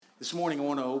This morning, I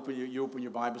want to open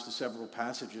your Bibles to several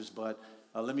passages, but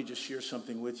let me just share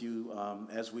something with you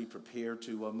as we prepare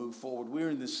to move forward.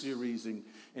 We're in this series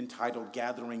entitled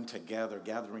Gathering Together,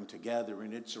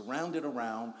 and it's surrounded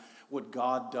around what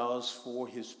God does for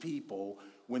his people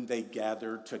when they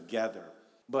gather together.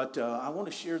 But I want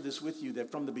to share this with you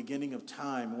that from the beginning of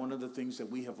time, one of the things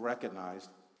that we have recognized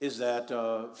is that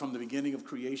from the beginning of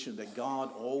creation, that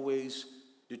God always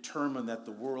determined that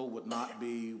the world would not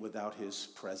be without his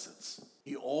presence.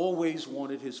 He always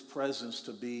wanted his presence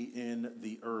to be in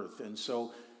the earth. And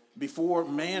so before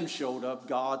man showed up,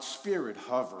 God's spirit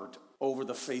hovered over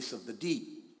the face of the deep.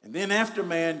 And then after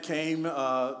man came,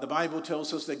 the Bible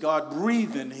tells us that God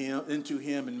breathed into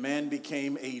him and man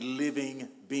became a living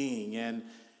being. And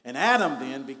Adam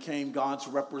then became God's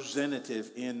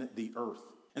representative in the earth.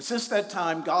 And since that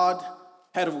time, God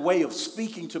had a way of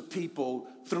speaking to people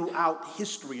throughout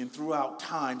history and throughout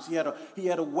times. He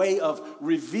had a way of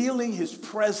revealing his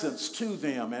presence to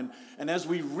them. And as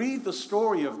we read the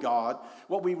story of God,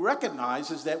 what we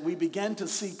recognize is that we began to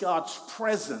see God's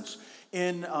presence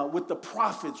with the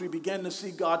prophets. We began to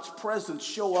see God's presence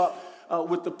show up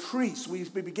with the priests. We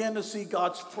began to see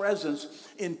God's presence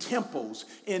in temples,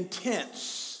 in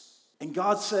tents. And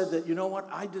God said that, you know what?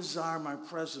 I desire my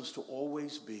presence to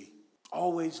always be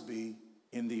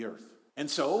in the earth. And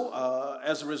so,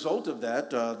 as a result of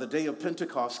that, the day of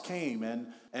Pentecost came,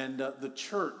 and the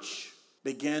church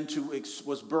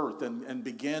was birthed and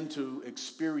began to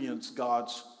experience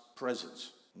God's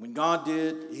presence. When God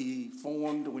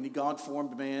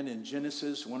formed man in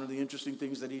Genesis, one of the interesting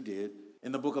things that he did,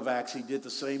 in the book of Acts, he did the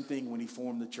same thing when he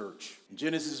formed the church. In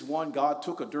Genesis 1, God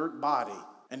took a dirt body,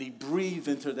 and he breathed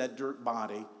into that dirt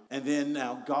body. And then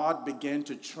now God began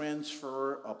to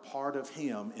transfer a part of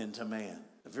him into man.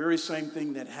 The very same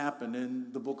thing that happened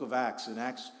in the book of Acts, in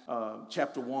Acts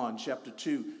chapter 1, chapter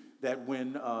 2, that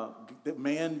when that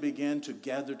man began to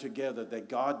gather together, that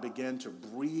God began to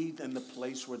breathe in the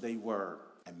place where they were.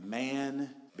 And man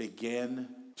began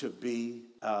to be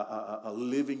a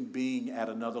living being at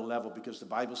another level, because the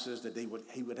Bible says that they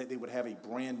would have a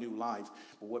brand new life.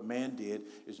 But what man did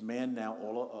is man now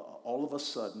all of a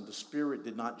sudden, the Spirit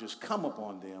did not just come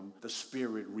upon them, the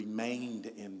Spirit remained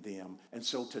in them. And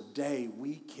so today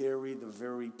we carry the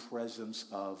very presence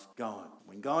of God.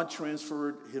 When God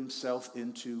transferred himself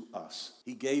into us,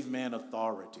 he gave man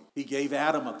authority. He gave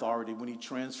Adam authority when he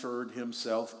transferred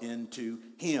himself into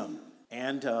him.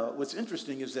 And what's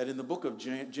interesting is that in the book of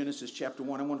Genesis chapter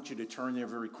 1, I want you to turn there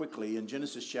very quickly. In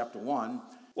Genesis chapter 1,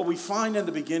 what we find in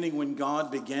the beginning when God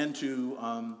began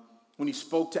to, when he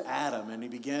spoke to Adam and he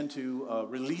began to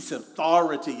release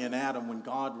authority in Adam, when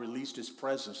God released his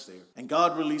presence there. And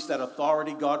God released that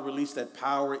authority, God released that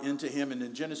power into him. And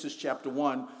in Genesis chapter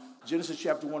 1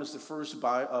 is the first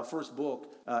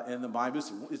book in the Bible.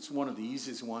 It's one of the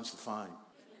easiest ones to find.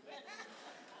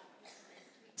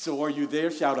 So are you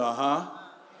there? Shout, uh-huh.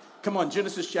 Come on,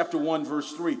 Genesis chapter 1,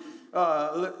 verse 3.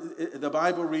 The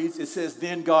Bible reads, it says,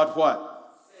 then God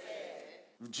what?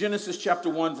 Said. Genesis chapter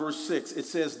 1, verse 6, it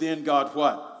says, then God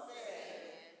what?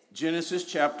 Said. Genesis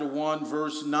chapter 1,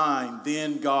 verse 9,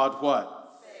 then God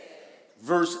what? Said.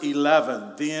 Verse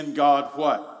 11, then God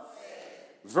what?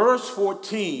 Said. Verse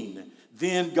 14,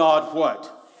 then God what?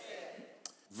 Said.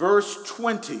 Verse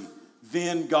 20,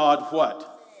 then God what?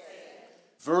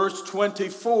 Verse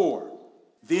 24,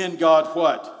 then God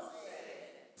what? Said.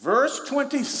 Verse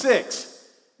 26,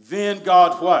 then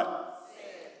God what?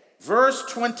 Said. Verse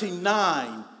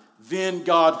 29, then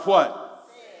God what?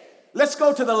 Said. Let's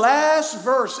go to the last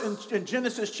verse in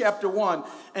Genesis chapter 1,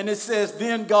 and it says,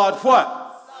 then God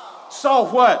what?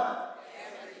 Saw what?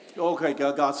 Everything. Okay,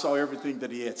 God saw everything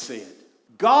that he had said.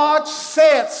 God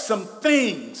said some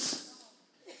things,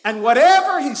 and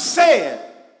whatever he said,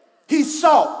 he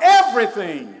saw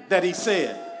everything that he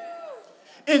said.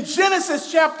 In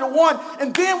Genesis chapter 1,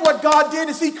 and then what God did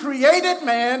is he created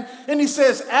man, and he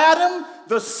says, Adam,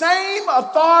 the same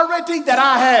authority that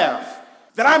I have,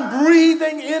 that I'm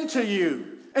breathing into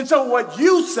you. And so what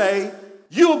you say,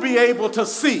 you'll be able to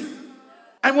see.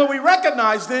 And what we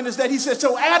recognize then is that he said,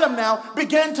 so Adam now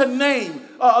began to name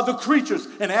the creatures,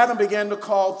 and Adam began to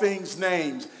call things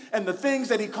names. And the things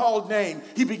that he called name,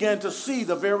 he began to see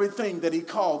the very thing that he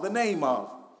called the name of.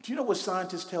 Do you know what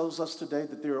scientists tells us today?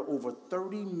 That there are over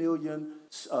 30 million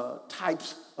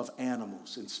types of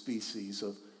animals and species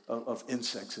of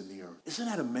insects in the earth. Isn't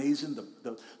that amazing,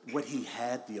 what he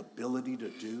had the ability to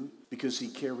do? Because he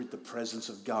carried the presence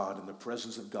of God, and the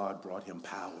presence of God brought him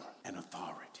power and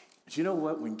authority. Do you know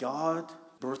what? When God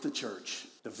birthed the church,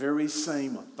 the very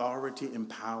same authority and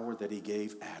power that he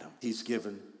gave Adam, he's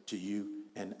given to you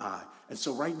and I. And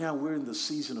so right now we're in the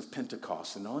season of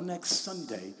Pentecost. And on next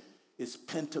Sunday is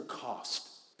Pentecost.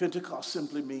 Pentecost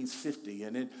simply means 50,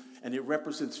 and it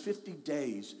represents 50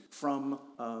 days from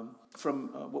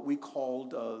what we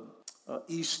called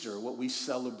Easter, what we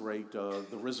celebrate,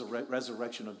 the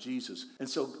resurrection of Jesus. And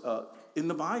so in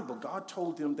the Bible, God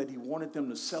told them that he wanted them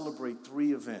to celebrate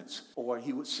 3 events, or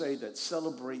he would say that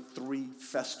celebrate 3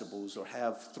 festivals or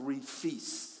have 3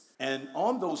 feasts. And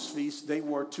on those feasts, they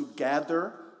were to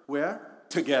gather where?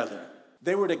 Together.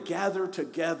 They were to gather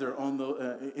together on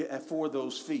for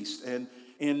those feasts. And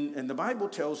the Bible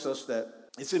tells us that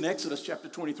it's in Exodus chapter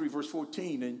 23, verse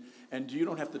 14, and you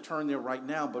don't have to turn there right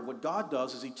now, but what God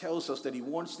does is he tells us that he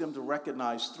wants them to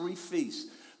recognize 3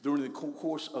 feasts during the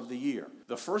course of the year.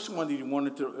 The first one that he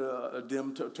wanted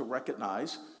them to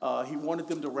recognize, he wanted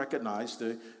them to recognize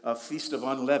the Feast of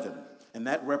Unleavened, and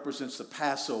that represents the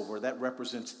Passover, that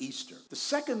represents Easter. The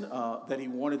second that he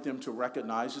wanted them to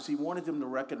recognize is he wanted them to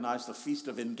recognize the Feast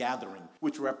of Ingathering,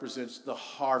 which represents the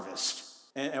harvest,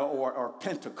 or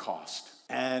Pentecost.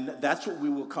 And that's what we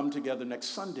will come together next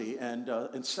Sunday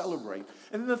and celebrate.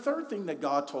 And then the third thing that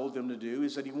God told them to do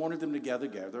is that he wanted them to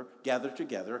gather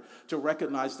together to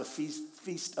recognize the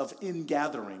feast of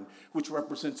ingathering, which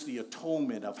represents the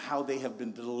atonement of how they have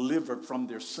been delivered from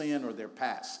their sin or their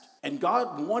past. And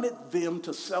God wanted them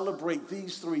to celebrate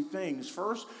these 3 things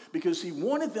first because he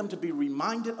wanted them to be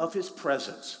reminded of his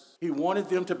presence. He wanted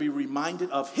them to be reminded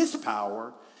of his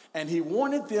power, and he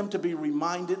wanted them to be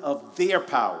reminded of their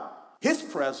power. His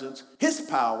presence, his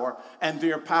power, and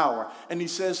their power. And he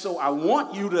says, so I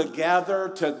want you to gather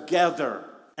together.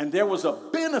 And there was a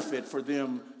benefit for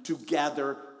them to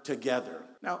gather together.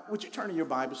 Now, would you turn in your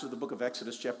Bibles to the book of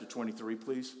Exodus chapter 23,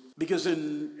 please? Because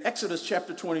in Exodus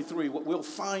chapter 23, what we'll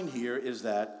find here is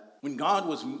that when God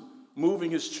was moving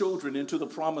his children into the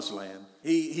promised land,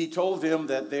 he told them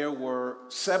that there were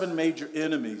 7 major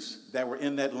enemies that were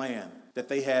in that land that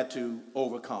they had to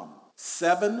overcome.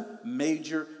 7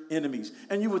 major enemies.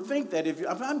 And you would think that if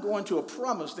I'm going to a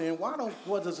promise, then why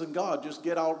doesn't God just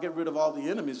get rid of all the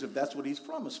enemies if that's what he's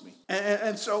promised me?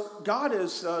 And so God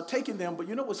is taking them. But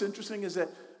you know what's interesting is that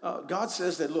God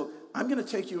says that, look, I'm going to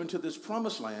take you into this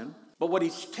promised land. But what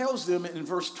he tells them in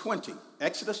verse 20,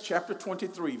 Exodus chapter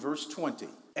 23, verse 20.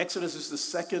 Exodus is the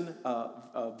second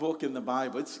book in the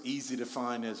Bible. It's easy to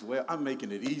find as well. I'm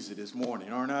making it easy this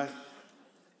morning, aren't I?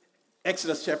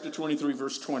 Exodus chapter 23,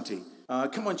 verse 20.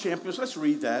 Come on, champions, let's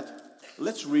read that.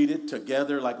 Let's read it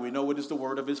together like we know it is the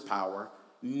word of his power.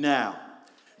 Now,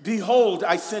 behold,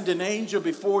 I send an angel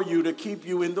before you to keep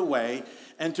you in the way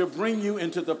and to bring you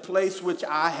into the place which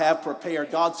I have prepared.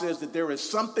 God says that there is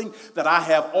something that I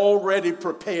have already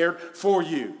prepared for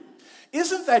you.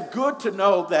 Isn't that good to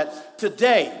know that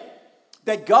today,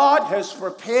 that God has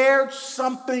prepared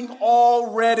something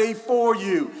already for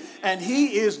you, and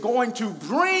he is going to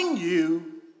bring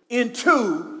you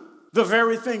into the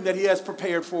very thing that he has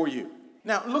prepared for you.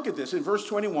 Now, look at this. In verse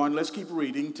 21, let's keep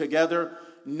reading together.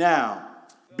 Now,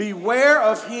 beware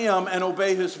of him and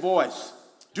obey his voice.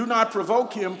 Do not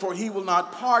provoke him, for he will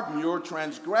not pardon your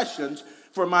transgressions,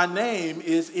 for my name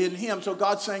is in him. So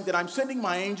God's saying that I'm sending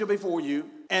my angel before you,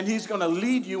 and he's going to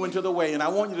lead you into the way. And I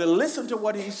want you to listen to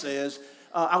what he says.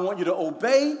 I want you to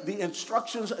obey the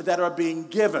instructions that are being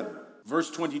given. Verse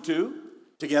 22,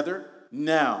 together.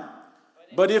 Now,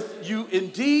 but if you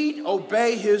indeed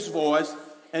obey his voice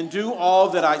and do all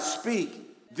that I speak,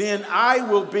 then I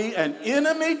will be an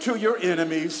enemy to your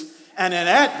enemies and an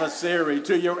adversary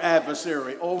to your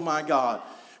adversary. Oh my God.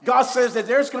 God says that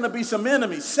there's going to be some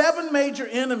enemies, 7 major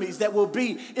enemies that will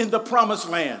be in the promised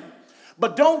land.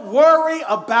 But don't worry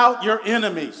about your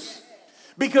enemies.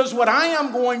 Because what I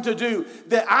am going to do,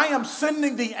 that I am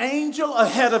sending the angel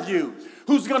ahead of you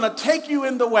who's going to take you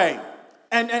in the way.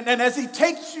 And as he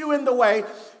takes you in the way,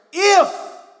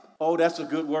 that's a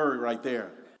good word right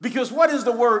there. Because what is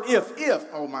the word if? If,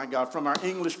 oh my God, from our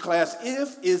English class,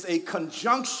 if is a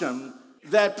conjunction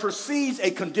that precedes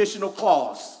a conditional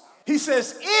clause. He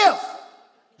says, if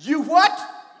you what?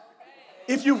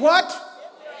 If you what?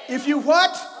 If you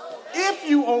what? If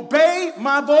you obey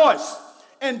my voice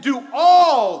and do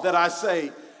all that I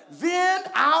say, then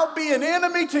I'll be an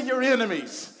enemy to your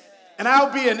enemies, and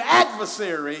I'll be an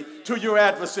adversary to your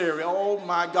adversary. Oh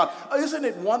my God. Isn't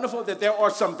it wonderful that there are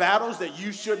some battles that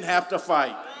you shouldn't have to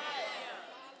fight?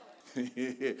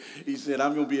 He said,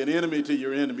 I'm going to be an enemy to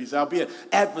your enemies. I'll be an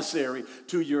adversary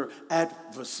to your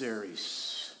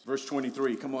adversaries. Verse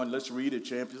 23. Come on, let's read it,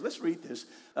 champions. Let's read this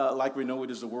like we know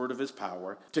it is the word of his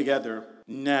power. Together.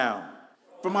 Now,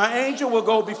 for my angel will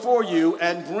go before you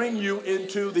and bring you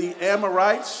into the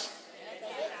Amorites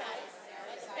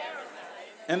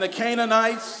and the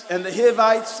Canaanites and the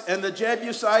Hivites and the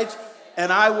Jebusites,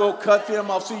 and I will cut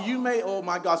them off. See, you may, oh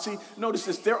my God, see, notice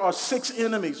this. There are 6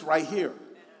 enemies right here.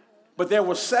 But there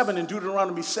were 7 in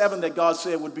Deuteronomy 7 that God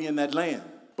said would be in that land.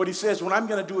 But he says, what I'm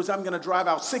going to do is I'm going to drive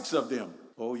out 6 of them.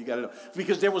 Oh, you got to know.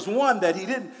 Because there was one that he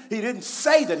didn't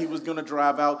say that he was going to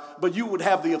drive out, but you would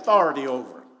have the authority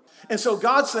over. And so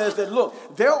God says that,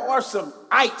 look, there are some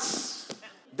ites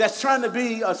that's trying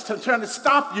to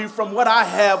stop you from what I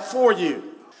have for you.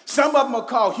 Some of them are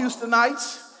called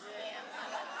Houstonites,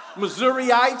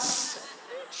 Missouriites,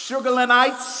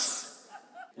 Sugarlandites,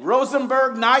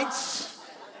 Rosenberg-nites,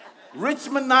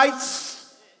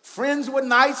 Richmond-nites,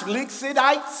 Friendswood-nites,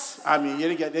 Lexidites. I mean,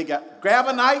 they got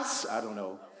Gravenites. I don't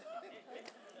know.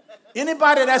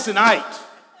 Anybody that's an ite.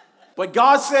 But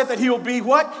God said that he will be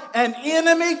what? An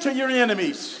enemy to your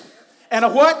enemies. And a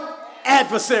what?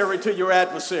 Adversary to your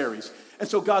adversaries. And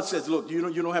so God says, look, you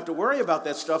don't have to worry about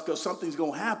that stuff because something's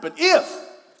going to happen if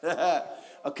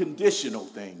a conditional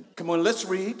thing. Come on, let's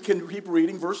read. Can keep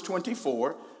reading verse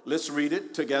 24. Let's read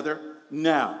it together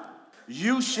now.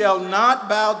 You shall not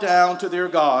bow down to their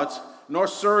gods, nor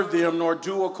serve them, nor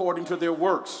do according to their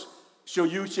works. So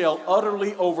you shall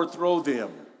utterly overthrow them.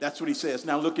 That's what he says.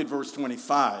 Now look at verse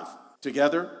 25.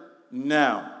 Together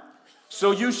now.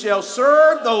 So you shall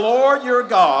serve the Lord your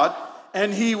God,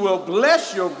 and he will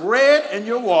bless your bread and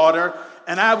your water,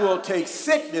 and I will take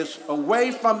sickness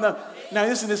away from the... Now,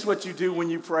 isn't this what you do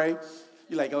when you pray?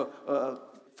 You're like,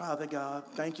 Father God,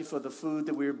 thank you for the food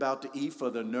that we're about to eat for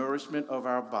the nourishment of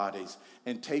our bodies,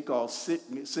 and take all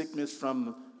sickness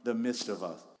from the midst of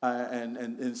us.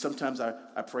 And sometimes I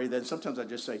pray that, and sometimes I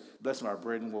just say, bless our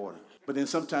bread and water. But then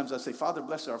sometimes I say, Father,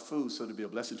 bless our food so to be a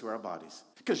blessing to our bodies.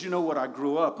 Because you know what, I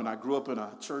grew up in a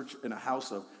church, in a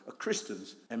house of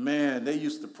Christians. And man, they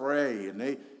used to pray.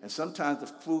 And sometimes the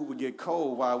food would get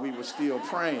cold while we were still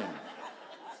praying.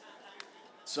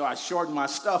 So I shortened my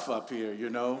stuff up here,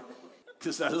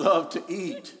 because I love to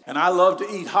eat. And I love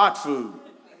to eat hot food.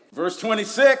 Verse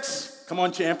 26. Come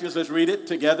on, champions, let's read it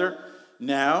together.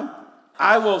 Now,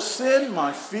 I will send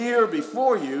my fear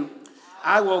before you.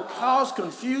 I will cause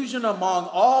confusion among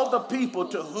all the people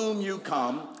to whom you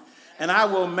come, and I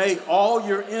will make all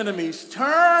your enemies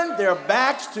turn their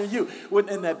backs to you.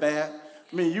 Isn't that bad?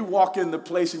 I mean, you walk in the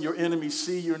place and your enemies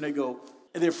see you and they go,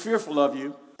 and they're fearful of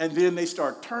you, and then they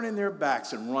start turning their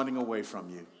backs and running away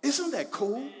from you. Isn't that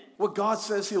cool? What God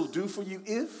says he'll do for you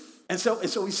if? And so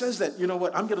he says that, you know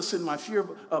what, I'm going to send my fear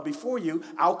before you.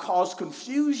 I'll cause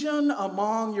confusion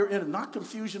among your enemies, not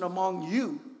confusion among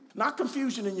you. Not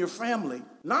confusion in your family,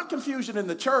 not confusion in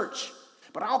the church,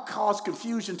 but I'll cause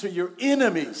confusion to your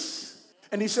enemies.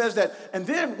 And he says that, and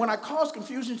then when I cause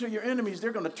confusion to your enemies,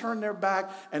 they're going to turn their back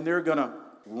and they're going to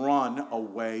run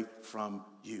away from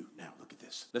you. Now, look at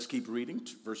this. Let's keep reading.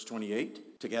 Verse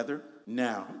 28 together.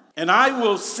 Now, and I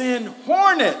will send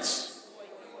hornets.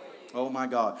 Oh my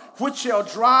God. Which shall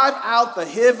drive out the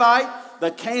Hivite,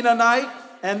 the Canaanite,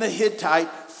 and the Hittite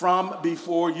from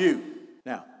before you.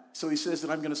 Now, so he says that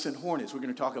I'm going to send hornets. We're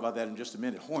going to talk about that in just a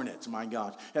minute. Hornets, my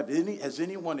God. Has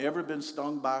anyone ever been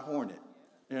stung by a hornet?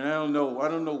 And I don't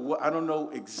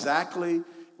know exactly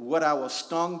what I was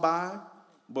stung by,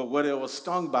 but what I was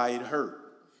stung by, it hurt.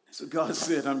 So God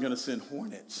said, I'm going to send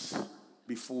hornets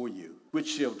before you, which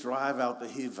shall drive out the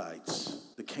Hivites,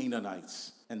 the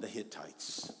Canaanites, and the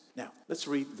Hittites. Now, let's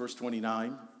read verse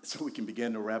 29 so we can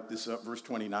begin to wrap this up. Verse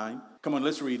 29. Come on,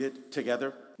 let's read it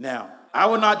together. Now, I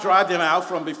will not drive them out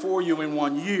from before you in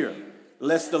 1 year,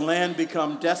 lest the land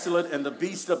become desolate and the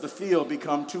beasts of the field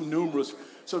become too numerous.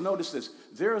 So notice this.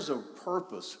 There is a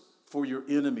purpose for your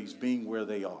enemies being where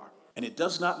they are. And it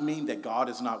does not mean that God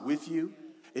is not with you.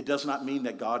 It does not mean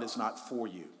that God is not for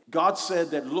you. God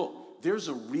said that, look, there's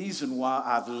a reason why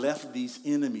I've left these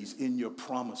enemies in your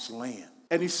promised land.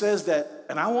 And he says that,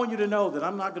 and I want you to know that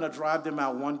I'm not going to drive them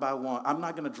out one by one. I'm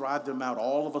not going to drive them out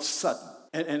all of a sudden.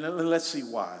 And let's see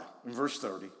why. In verse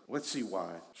 30, let's see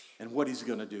why and what he's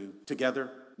going to do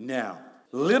together now.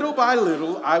 Little by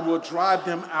little, I will drive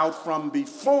them out from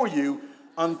before you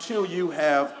until you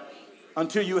have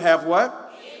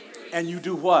what? And you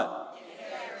do what?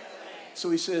 So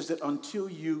he says that until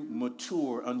you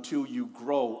mature, until you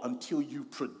grow, until you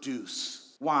produce.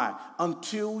 Why?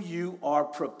 Until you are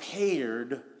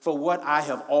prepared for what I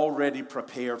have already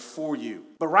prepared for you.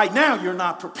 But right now, you're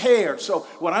not prepared. So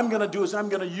what I'm going to do is I'm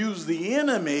going to use the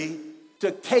enemy to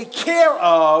take care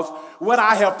of what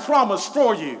I have promised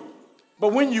for you.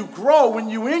 But when you grow, when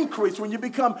you increase, when you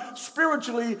become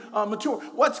spiritually mature,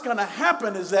 what's going to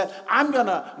happen is that I'm going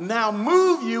to now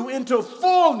move you into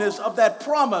fullness of that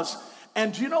promise.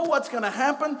 And do you know what's going to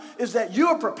happen is that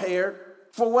you're prepared.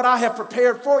 for what I have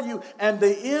prepared for you, and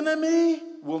the enemy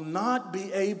will not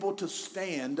be able to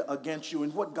stand against you.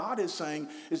 And what God is saying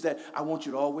is that I want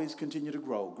you to always continue to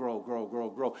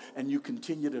grow, and you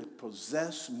continue to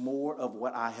possess more of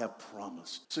what I have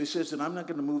promised. So he says that I'm not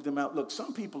going to move them out. Look,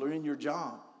 some people are in your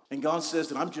job, and God says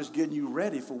that I'm just getting you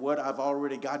ready for what I've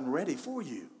already gotten ready for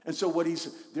you. And so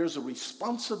there's a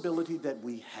responsibility that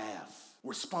we have.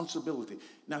 Responsibility.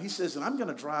 Now he says that I'm going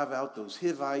to drive out those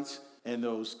Hivites and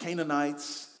those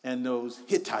Canaanites and those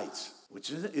Hittites,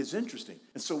 which is interesting.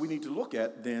 And so we need to look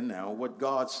at then now what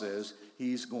God says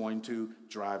he's going to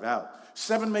drive out.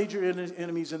 7 major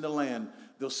enemies in the land.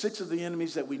 Those 6 of the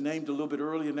enemies that we named a little bit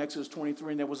earlier in Exodus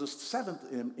 23, and there was a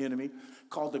 7th enemy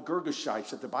called the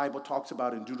Girgashites that the Bible talks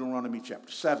about in Deuteronomy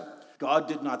chapter 7. God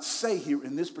did not say here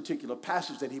in this particular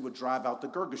passage that he would drive out the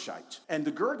Girgashites. And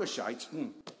the Girgashites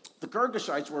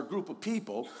were a group of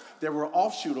people that were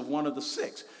offshoot of one of the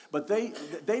 6. But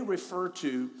they refer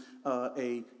to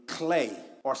a clay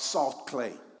or soft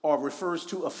clay, or refers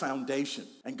to a foundation.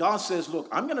 And God says, look,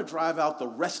 I'm going to drive out the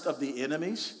rest of the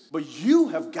enemies, but you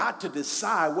have got to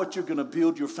decide what you're going to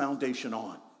build your foundation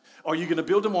on. Are you going to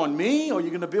build them on me? Or are you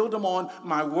going to build them on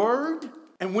my word?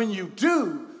 And when you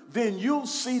do, then you'll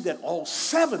see that all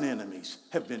 7 enemies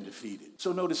have been defeated.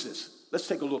 So notice this. Let's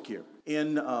take a look here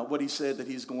in what he said that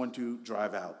he's going to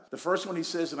drive out. The first one he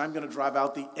says that I'm going to drive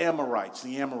out the Amorites.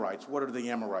 The Amorites. What are the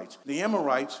Amorites? The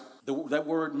Amorites, that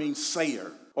word means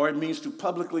sayer, or it means to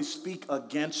publicly speak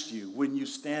against you when you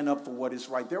stand up for what is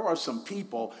right. There are some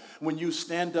people, when you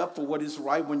stand up for what is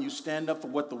right, when you stand up for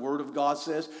what the word of God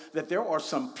says, that there are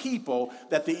some people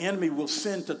that the enemy will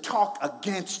send to talk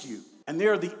against you. And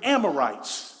they're the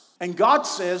Amorites. And God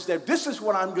says that this is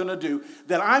what I'm going to do,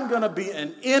 that I'm going to be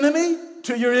an enemy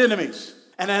to your enemies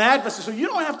and an adversary. So you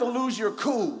don't have to lose your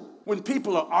cool when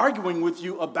people are arguing with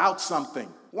you about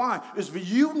something. Why? It's for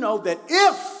you know that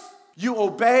if you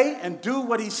obey and do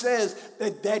what he says,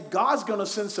 that God's going to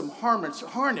send some hornets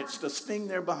to sting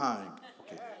their behind.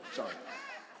 Okay, sorry.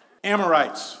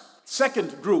 Amorites.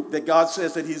 Second group that God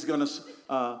says that he's going to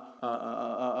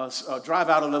drive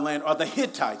out of the land are the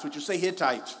Hittites. Would you say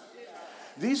Hittites?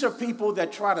 These are people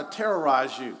that try to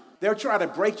terrorize you. They'll try to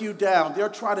break you down. They'll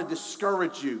try to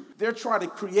discourage you. They'll try to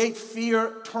create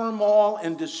fear, turmoil,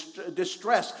 and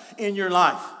distress in your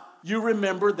life. You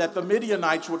remember that the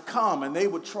Midianites would come and they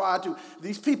would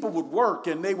these people would work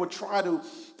and they would try to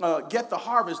get the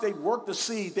harvest. They'd work the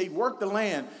seed. They'd work the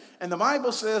land. And the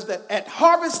Bible says that at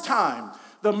harvest time,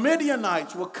 the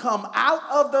Midianites will come out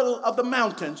of the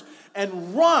mountains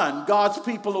and run God's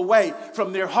people away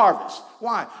from their harvest.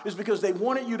 Why? It's because they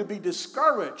wanted you to be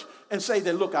discouraged and say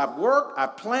that, look, I've worked,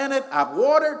 I've planted, I've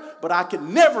watered, but I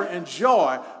can never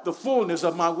enjoy the fullness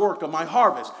of my work, of my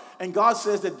harvest. And God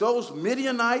says that those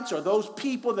Midianites or those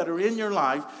people that are in your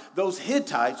life, those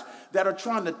Hittites that are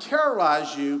trying to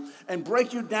terrorize you and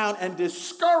break you down and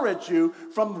discourage you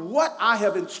from what I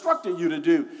have instructed you to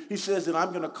do, he says that I'm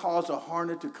going to cause a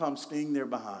hornet to come sting their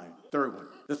behind. Third one.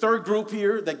 The third group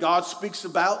here that God speaks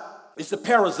about is the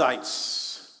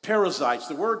Perizzites. Perizzites.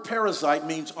 The word parasite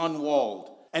means unwalled,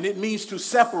 and it means to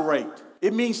separate.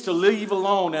 It means to leave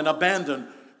alone and abandon,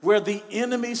 where the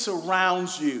enemy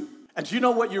surrounds you. And you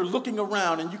know what? You're looking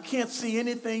around and you can't see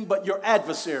anything but your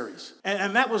adversaries.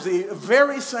 And that was the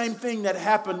very same thing that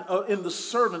happened in the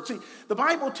servant. See, the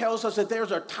Bible tells us that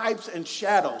there's are types and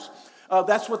shadows.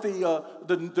 That's what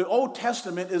the Old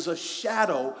Testament is, a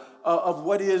shadow of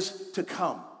what is to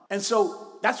come. And so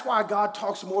that's why God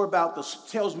tells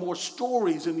more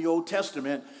stories in the Old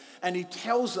Testament. And he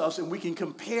tells us, and we can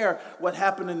compare what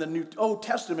happened in the Old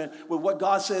Testament with what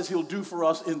God says he'll do for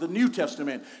us in the New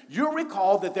Testament. You'll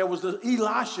recall that there was the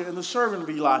Elisha and the servant of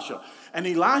Elisha. And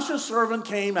Elisha's servant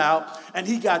came out, and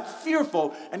he got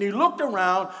fearful, and he looked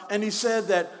around, and he said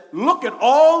that, look at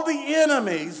all the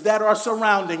enemies that are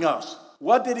surrounding us.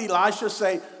 What did Elisha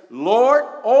say? Lord,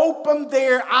 open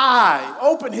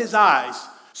his eyes,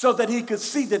 so that he could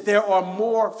see that there are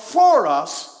more for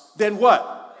us than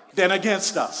what? Than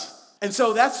against us. And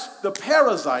so that's the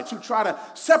parasites who try to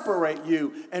separate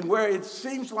you, and where it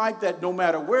seems like that no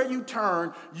matter where you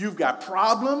turn, you've got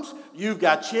problems, you've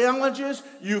got challenges,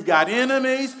 you've got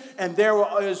enemies, and there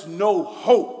is no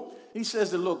hope. He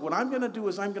says that, look, what I'm going to do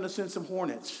is I'm going to send some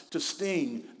hornets to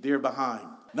sting their behind.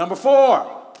 Number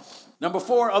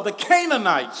four are the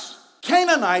Canaanites.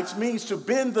 Canaanites means to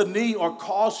bend the knee or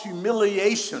cause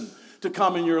humiliation to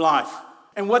come in your life.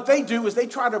 And what they do is they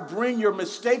try to bring your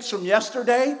mistakes from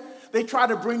yesterday. They try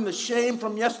to bring the shame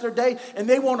from yesterday, and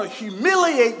they want to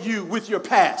humiliate you with your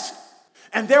past.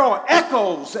 And there are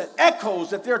echoes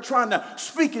that they're trying to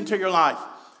speak into your life.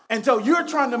 And so you're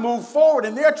trying to move forward,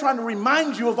 and they're trying to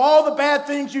remind you of all the bad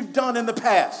things you've done in the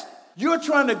past. You're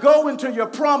trying to go into your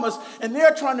promise, and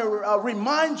they're trying to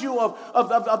remind you of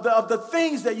the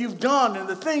things that you've done and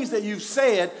the things that you've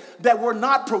said that were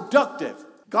not productive.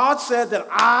 God said that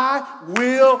I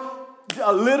will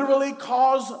literally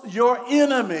cause your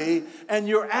enemy and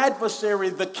your adversary,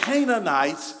 the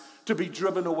Canaanites, to be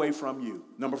driven away from you.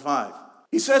 Number 5.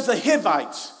 He says the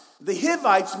Hivites. The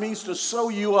Hivites means to sew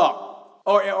you up.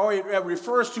 Or it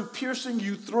refers to piercing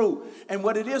you through. And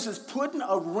what it is putting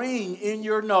a ring in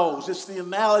your nose. It's the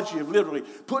analogy of literally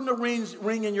putting a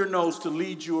ring in your nose to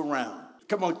lead you around.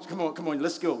 Come on,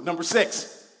 let's go. Number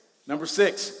 6.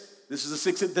 This is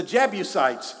the 6th. The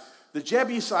Jebusites. The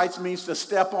Jebusites means to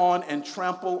step on and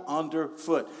trample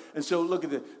underfoot. And so look at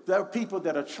this. There are people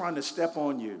that are trying to step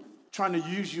on you, trying to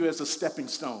use you as a stepping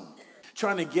stone,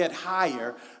 trying to get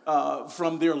higher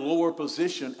from their lower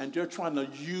position, and they're trying to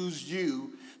use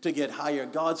you to get higher.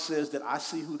 God says that I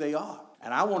see who they are,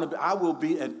 and I will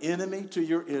be an enemy to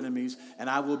your enemies, and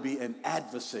I will be an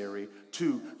adversary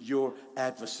to your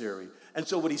adversary. And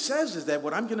so what he says is that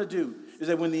what I'm going to do is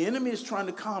that when the enemy is trying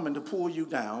to come and to pull you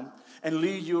down and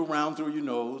lead you around through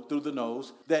the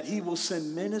nose, that he will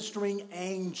send ministering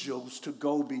angels to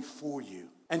go before you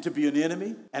and to be an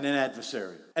enemy and an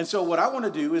adversary. And so what I want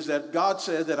to do is that God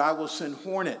said that I will send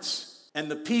hornets,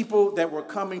 and the people that were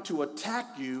coming to attack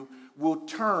you will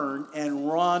turn and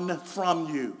run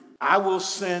from you. I will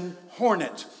send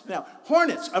hornets. Now,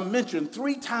 hornets are mentioned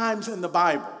 3 times in the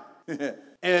Bible.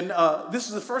 And this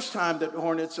is the first time that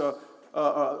hornets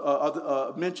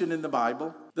are mentioned in the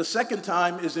Bible. The second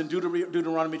time is in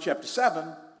Deuteronomy chapter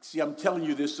 7. See, I'm telling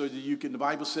you this so that you can, the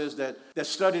Bible says that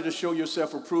study to show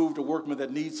yourself approved, a workman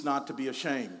that needs not to be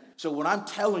ashamed. So when I'm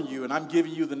telling you and I'm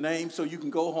giving you the name so you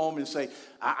can go home and say,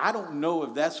 I don't know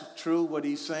if that's true what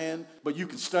he's saying, but you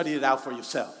can study it out for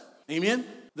yourself. Amen?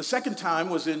 The second time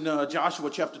was in Joshua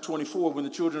chapter 24 when the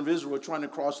children of Israel were trying to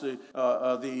cross the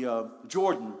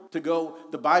Jordan to go.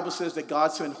 The Bible says that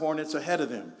God sent hornets ahead of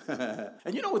them.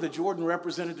 And you know what the Jordan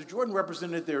represented? The Jordan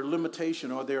represented their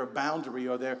limitation or their boundary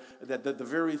or the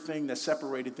very thing that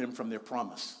separated them from their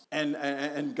promise.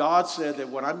 And God said that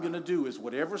what I'm going to do is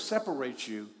whatever separates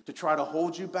you to try to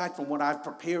hold you back from what I've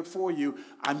prepared for you,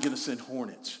 I'm going to send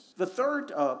hornets. The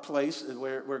third place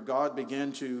where God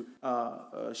began to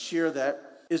share that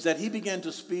is that he began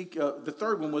to speak. The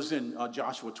third one was in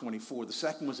Joshua 24. The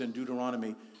second was in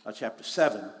Deuteronomy chapter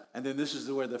 7. And then this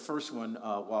is where the first one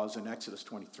was in Exodus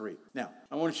 23. Now,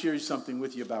 I want to share something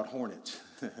with you about hornets.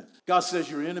 God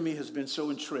says your enemy has been so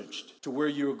entrenched to where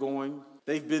you're going.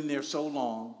 They've been there so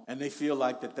long, and they feel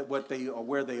like that what they are,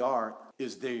 where they are,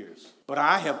 is theirs. But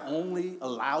I have only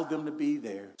allowed them to be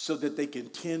there so that they can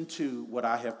tend to what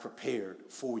I have prepared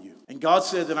for you. And God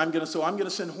said that I'm going to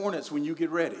send hornets when you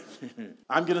get ready.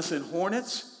 I'm going to send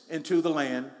hornets into the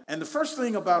land. And the first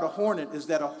thing about a hornet is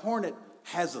that a hornet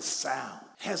has a sound.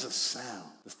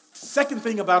 The second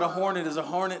thing about a hornet is a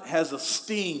hornet has a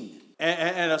sting.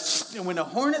 And when a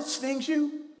hornet stings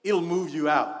you, it'll move you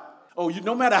out. Oh,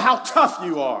 no matter how tough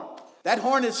you are, that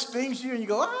hornet stings you and you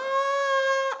go,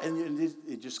 ah, and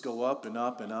it just go up and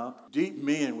up and up. Deep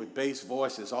men with bass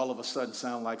voices all of a sudden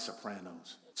sound like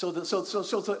sopranos. So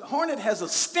the hornet has a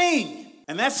sting,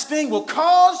 and that sting will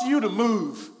cause you to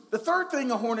move. The third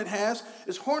thing a hornet has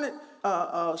is hornet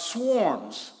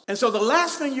swarms. And so the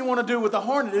last thing you want to do with a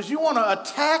hornet is you want to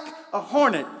attack a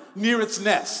hornet near its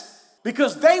nest,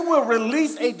 because they will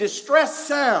release a distress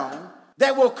sound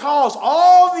that will cause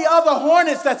all the other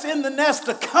hornets that's in the nest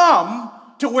to come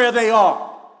to where they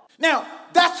are. Now,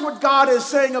 that's what God is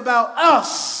saying about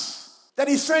us. That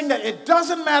he's saying that it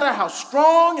doesn't matter how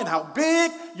strong and how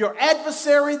big your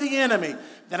adversary, the enemy,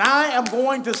 that I am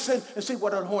going to send. And see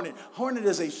what a hornet. Hornet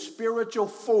is a spiritual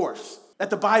force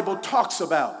that the Bible talks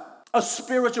about. A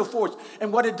spiritual force.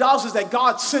 And what it does is that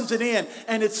God sends it in,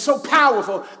 and it's so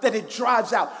powerful that it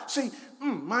drives out. See,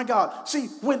 my God. See,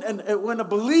 when a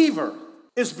believer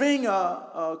is being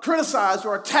criticized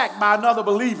or attacked by another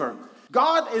believer,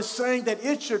 God is saying that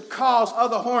it should cause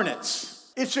other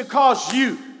hornets. It should cause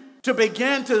you to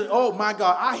begin to, oh my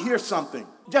God, I hear something.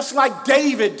 Just like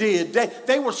David did.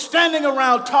 They were standing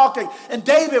around talking, and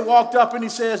David walked up and he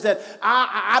says that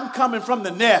I'm coming from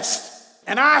the nest,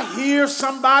 and I hear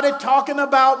somebody talking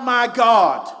about my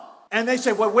God. And they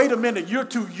say, well, wait a minute, you're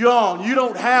too young. You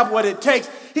don't have what it takes.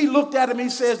 He looked at him, he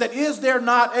says that, is there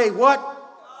not a what?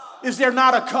 Is there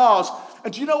not a cause?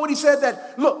 And do you know what he said?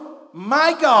 That, look,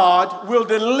 my God will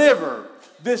deliver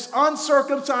this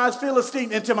uncircumcised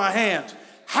Philistine into my hands.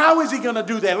 How is he going to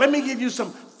do that? Let me give you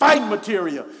some fighting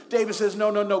material. David says,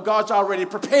 no, God's already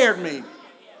prepared me.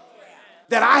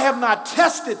 that I have not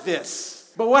tested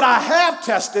this. But what I have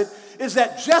tested is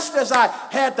that just as I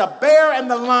had the bear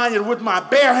and the lion with my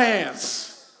bare hands.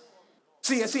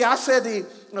 See, I said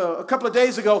a couple of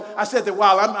days ago, I said that,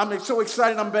 wow, I'm so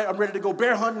excited, I'm ready to go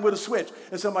bear hunting with a switch.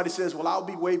 And somebody says, well, I'll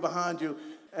be way behind you.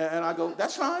 And I go,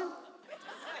 that's fine.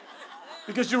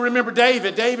 Because you remember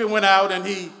David. David went out and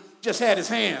he just had his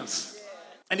hands.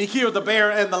 And he killed the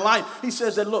bear and the lion. He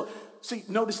says that, look, see,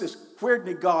 notice this. Where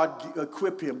did God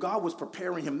equip him? God was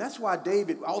preparing him. That's why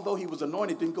David, although he was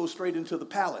anointed, didn't go straight into the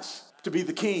palace to be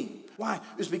the king. Why?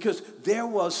 It's because there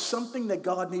was something that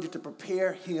God needed to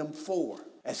prepare him for.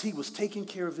 As he was taking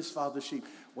care of his father's sheep,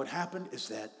 what happened is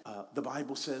that the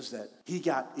Bible says that he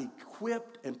got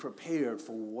equipped and prepared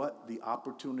for what the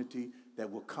opportunity that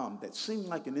will come that seemed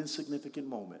like an insignificant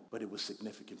moment, but it was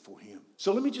significant for him.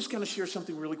 So let me just kind of share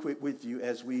something really quick with you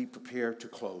as we prepare to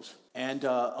close. And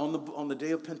on the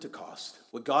day of Pentecost,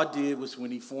 what God did was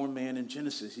when he formed man in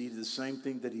Genesis, he did the same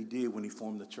thing that he did when he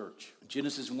formed the church.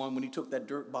 Genesis 1, when he took that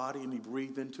dirt body and he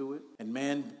breathed into it, and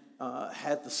man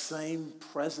had the same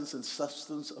presence and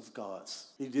substance of God's.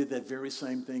 He did that very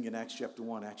same thing in Acts chapter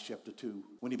 1, Acts chapter 2,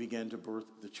 when he began to birth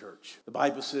the church. The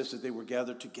Bible says that they were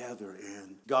gathered together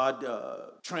and God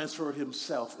transferred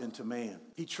himself into man.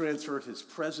 He transferred his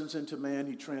presence into man.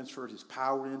 He transferred his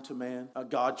power into man.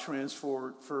 God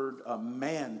transferred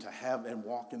man to have and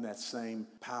walk in that same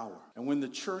power. And when the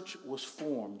church was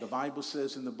formed, the Bible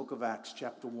says in the book of Acts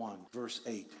chapter 1, verse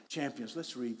 8, champions,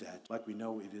 let's read that like we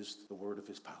know it is the word of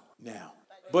his power. Now,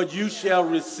 but you shall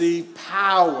receive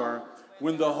power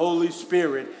when the Holy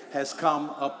Spirit has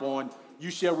come upon you. You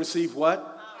shall receive what?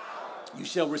 Power. You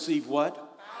shall receive what?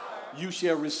 Power. You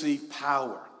shall receive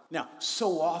power. Now,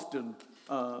 so often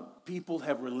people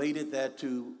have related that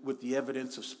with the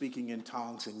evidence of speaking in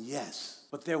tongues, and yes,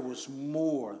 but there was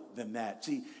more than that.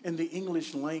 See, in the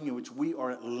English language, we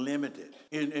are limited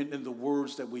in the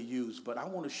words that we use, but I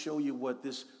want to show you what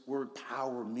this word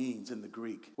power means in the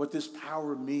Greek, what this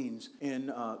power means in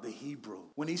the Hebrew.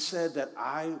 When he said that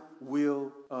I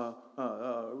will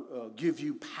give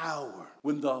you power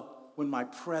when my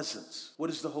presence, what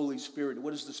is the Holy Spirit?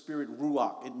 What is the Spirit?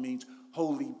 Ruach. It means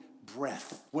holy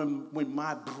breath. When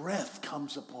my breath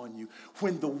comes upon you,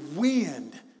 when the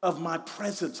wind of my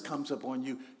presence comes upon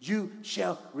you, you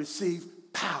shall receive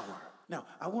power. Now,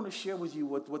 I want to share with you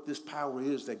what this power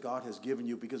is that God has given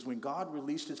you, because when God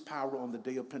released his power on the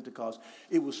day of Pentecost,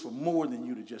 it was for more than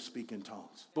you to just speak in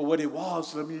tongues. But what it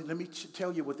was, let me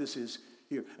tell you what this is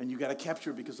here, and you got to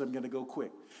capture it because I'm going to go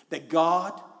quick. That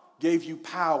God gave you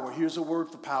power. Here's a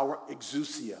word for power,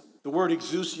 exousia. The word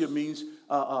exousia means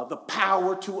the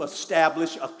power to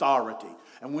establish authority.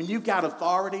 And when you've got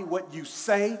authority, what you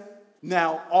say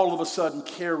now all of a sudden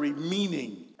carry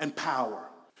meaning and power.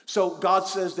 So God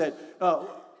says that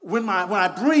when I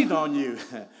breathe on you,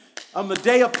 on the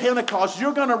day of Pentecost,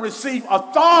 you're going to receive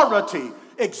authority,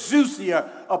 exousia,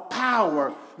 a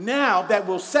power now that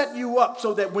will set you up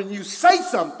so that when you say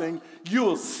something,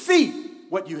 you'll see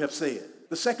what you have said.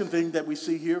 The second thing that we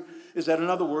see here is that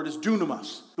another word is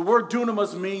dunamis. The word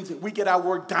dunamis means, we get our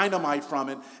word dynamite from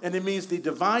it, and it means the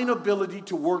divine ability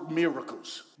to work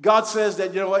miracles. God says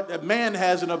that, you know what, that man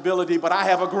has an ability, but I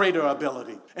have a greater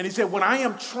ability. And he said, what I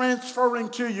am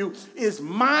transferring to you is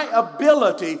my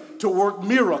ability to work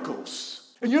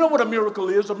miracles. And you know what a miracle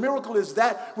is? A miracle is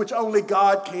that which only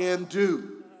God can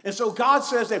do. And so God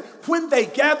says that when they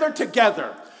gather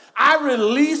together, I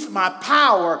release my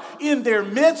power in their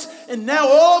midst, and now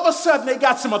all of a sudden they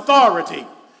got some authority.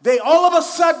 All of a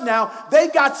sudden now, they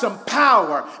got some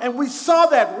power. And we saw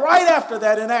that right after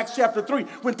that in Acts chapter 3,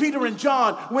 when Peter and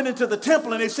John went into the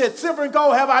temple and they said, silver and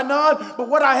gold have I none, but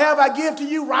what I have I give to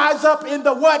you. Rise up in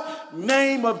the what?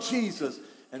 Name of Jesus.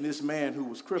 And this man who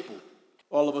was crippled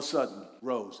all of a sudden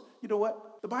rose. You know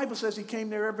what? The Bible says he came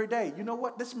there every day. You know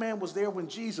what? This man was there when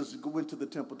Jesus went to the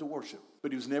temple to worship,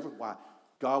 but he was never. Why?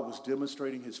 God was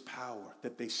demonstrating his power,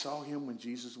 that they saw him when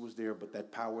Jesus was there, but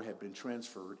that power had been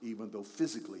transferred even though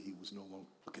physically he was no longer.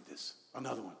 Look at this.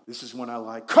 Another one. This is one I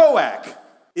like. Coac.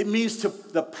 It means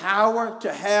the power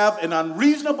to have an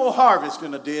unreasonable harvest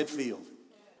in a dead field.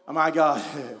 Oh, my God.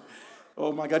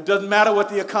 Oh, my God. Doesn't matter what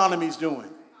the economy's doing.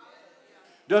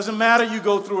 Doesn't matter you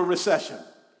go through a recession.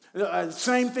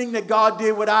 Same thing that God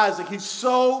did with Isaac. He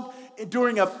sowed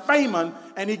during a famine,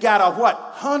 and he got a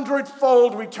what?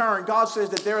 100-fold return. God says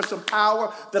that there is some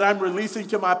power that I'm releasing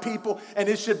to my people, and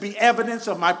it should be evidence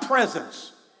of my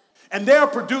presence. And they'll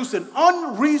produce an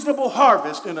unreasonable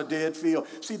harvest in a dead field.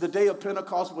 See, the day of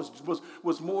Pentecost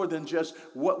was more than just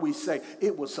what we say.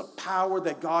 It was a power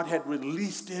that God had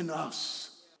released in us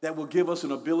that will give us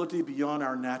an ability beyond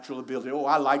our natural ability. Oh,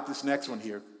 I like this next one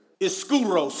here.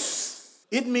 Ischouros.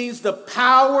 It means the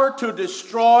power to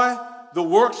destroy the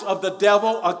works of the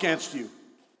devil against you.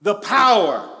 The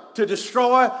power to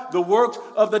destroy the works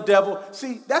of the devil.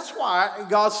 See, that's why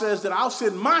God says that I'll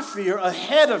send my fear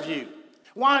ahead of you.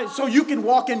 Why? So you can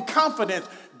walk in confidence.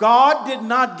 God did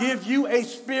not give you a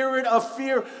spirit of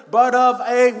fear, but of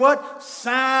a what?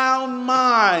 Sound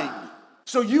mind.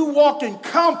 So you walk in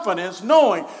confidence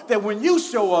knowing that when you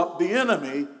show up, the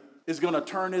enemy is going to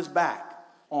turn his back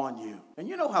on you. And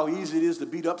you know how easy it is to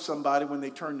beat up somebody when they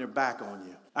turn their back on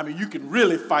you. I mean, you can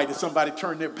really fight if somebody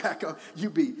turn their back on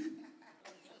you.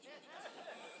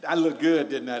 I look good,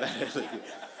 didn't I?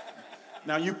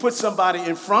 Now you put somebody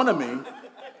in front of me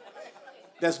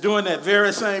that's doing that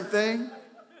very same thing,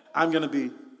 I'm going to be.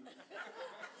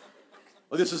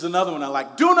 Well, this is another one I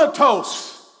like.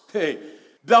 Dunatos. Hey,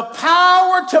 the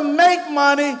power to make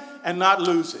money and not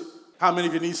lose it. How many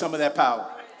of you need some of that power?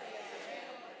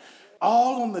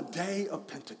 All on the day of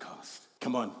Pentecost.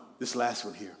 Come on, this last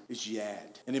one here is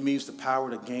yad. And it means the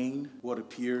power to gain what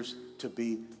appears to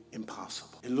be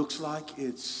impossible. It looks like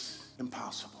it's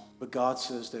impossible. But God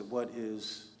says that what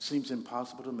seems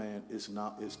impossible to man is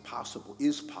possible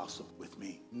with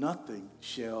me. Nothing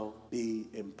shall be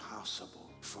impossible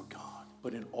for God.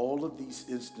 But in all of these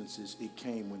instances, it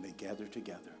came when they gathered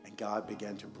together and God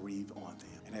began to breathe on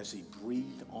them. And as he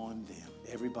breathed on them,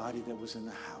 everybody that was in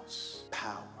the house,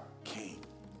 power came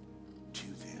to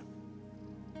them.